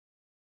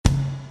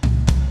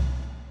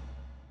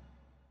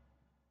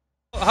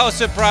how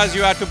surprised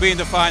you are to be in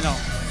the final?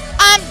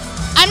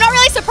 I'm not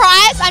really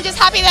surprised. I'm just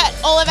happy that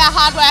all of our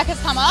hard work has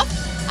come off.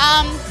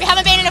 We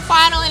haven't been in a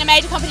final in a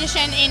major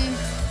competition in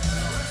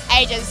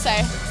ages, so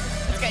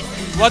it's good.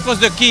 What was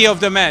the key of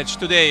the match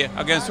today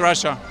against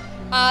Russia?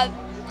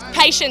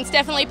 Patience,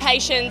 definitely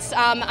patience.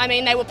 I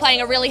mean, they were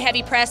playing a really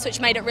heavy press,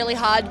 which made it really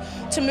hard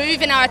to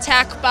move in our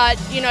attack, but,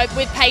 you know,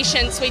 with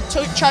patience, we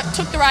took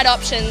the right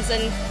options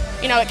and,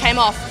 you know, it came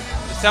off.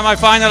 The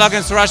semi-final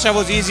against Russia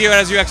was easier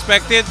as you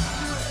expected?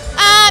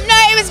 No,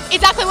 it was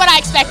exactly what I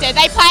expected.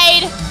 They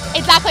played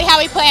exactly how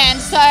we planned,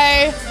 so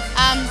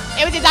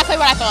it was exactly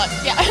what I thought,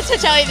 yeah, to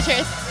tell you the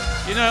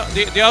truth. You know,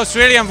 the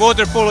Australian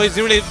water polo is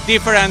really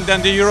different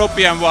than the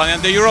European one,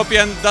 and the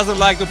European doesn't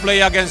like to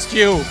play against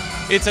you.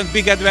 It's a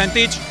big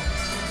advantage?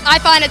 I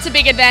find it's a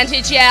big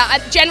advantage, yeah.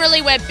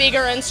 Generally we're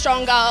bigger and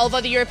stronger, although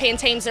the European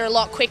teams are a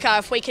lot quicker.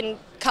 If we can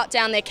cut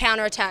down their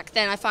counter-attack,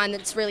 then I find that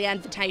it's really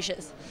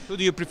advantageous. Who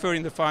do you prefer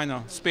in the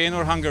final, Spain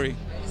or Hungary?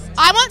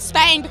 I want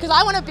Spain because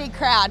I want a big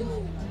crowd.